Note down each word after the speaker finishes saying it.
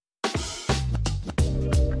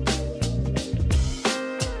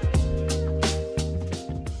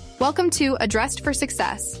Welcome to Addressed for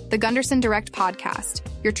Success, the Gunderson Direct podcast,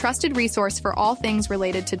 your trusted resource for all things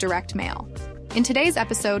related to direct mail. In today's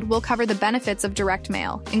episode, we'll cover the benefits of direct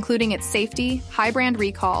mail, including its safety, high brand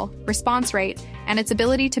recall, response rate, and its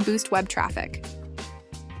ability to boost web traffic.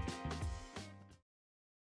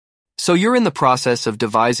 So you're in the process of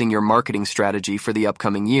devising your marketing strategy for the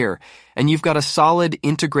upcoming year, and you've got a solid,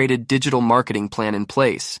 integrated digital marketing plan in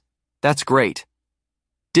place. That's great.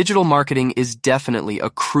 Digital marketing is definitely a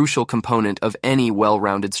crucial component of any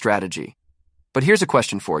well-rounded strategy. But here's a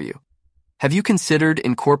question for you. Have you considered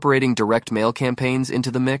incorporating direct mail campaigns into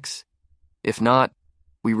the mix? If not,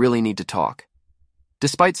 we really need to talk.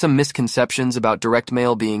 Despite some misconceptions about direct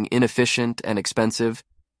mail being inefficient and expensive,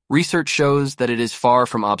 research shows that it is far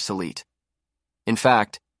from obsolete. In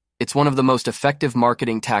fact, it's one of the most effective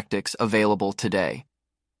marketing tactics available today.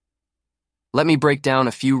 Let me break down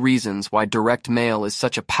a few reasons why direct mail is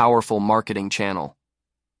such a powerful marketing channel.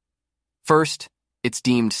 First, it's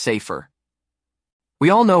deemed safer. We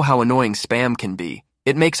all know how annoying spam can be.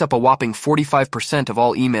 It makes up a whopping 45% of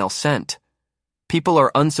all emails sent. People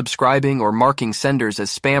are unsubscribing or marking senders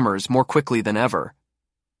as spammers more quickly than ever.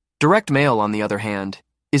 Direct mail, on the other hand,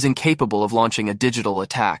 is incapable of launching a digital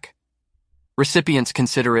attack. Recipients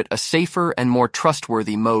consider it a safer and more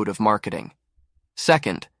trustworthy mode of marketing.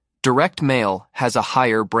 Second, direct mail has a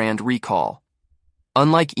higher brand recall.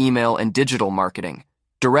 Unlike email and digital marketing,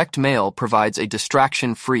 direct mail provides a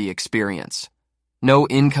distraction-free experience. No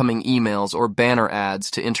incoming emails or banner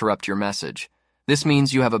ads to interrupt your message. This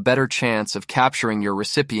means you have a better chance of capturing your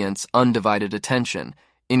recipients' undivided attention,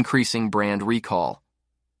 increasing brand recall.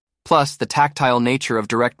 Plus, the tactile nature of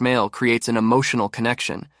direct mail creates an emotional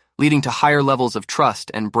connection, leading to higher levels of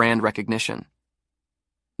trust and brand recognition.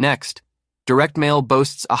 Next, direct mail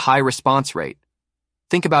boasts a high response rate.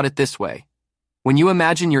 Think about it this way. When you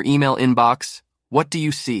imagine your email inbox, what do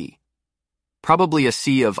you see? Probably a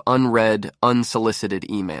sea of unread, unsolicited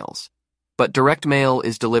emails. But direct mail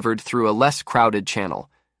is delivered through a less crowded channel,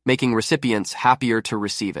 making recipients happier to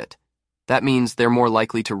receive it. That means they're more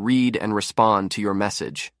likely to read and respond to your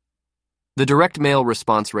message. The direct mail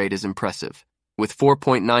response rate is impressive, with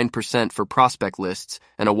 4.9% for prospect lists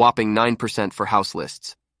and a whopping 9% for house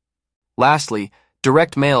lists. Lastly,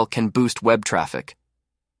 direct mail can boost web traffic.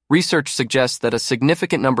 Research suggests that a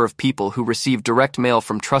significant number of people who receive direct mail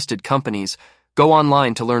from trusted companies go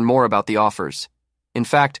online to learn more about the offers. In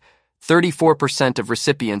fact, 34% of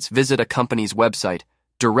recipients visit a company's website,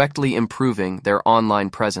 directly improving their online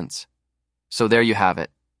presence. So there you have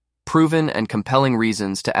it. Proven and compelling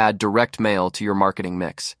reasons to add direct mail to your marketing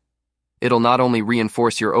mix. It'll not only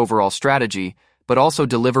reinforce your overall strategy, but also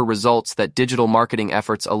deliver results that digital marketing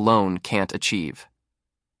efforts alone can't achieve.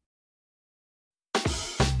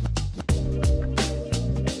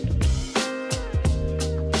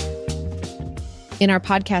 In our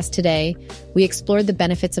podcast today, we explored the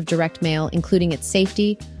benefits of direct mail, including its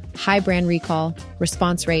safety, high brand recall,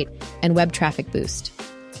 response rate, and web traffic boost.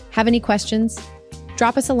 Have any questions?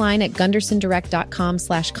 Drop us a line at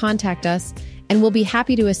gundersondirect.com/contact us, and we'll be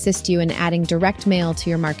happy to assist you in adding direct mail to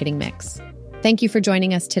your marketing mix. Thank you for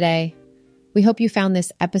joining us today. We hope you found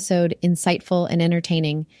this episode insightful and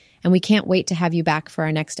entertaining, and we can't wait to have you back for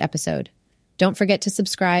our next episode. Don't forget to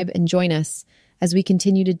subscribe and join us as we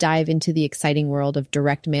continue to dive into the exciting world of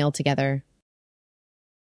direct mail together.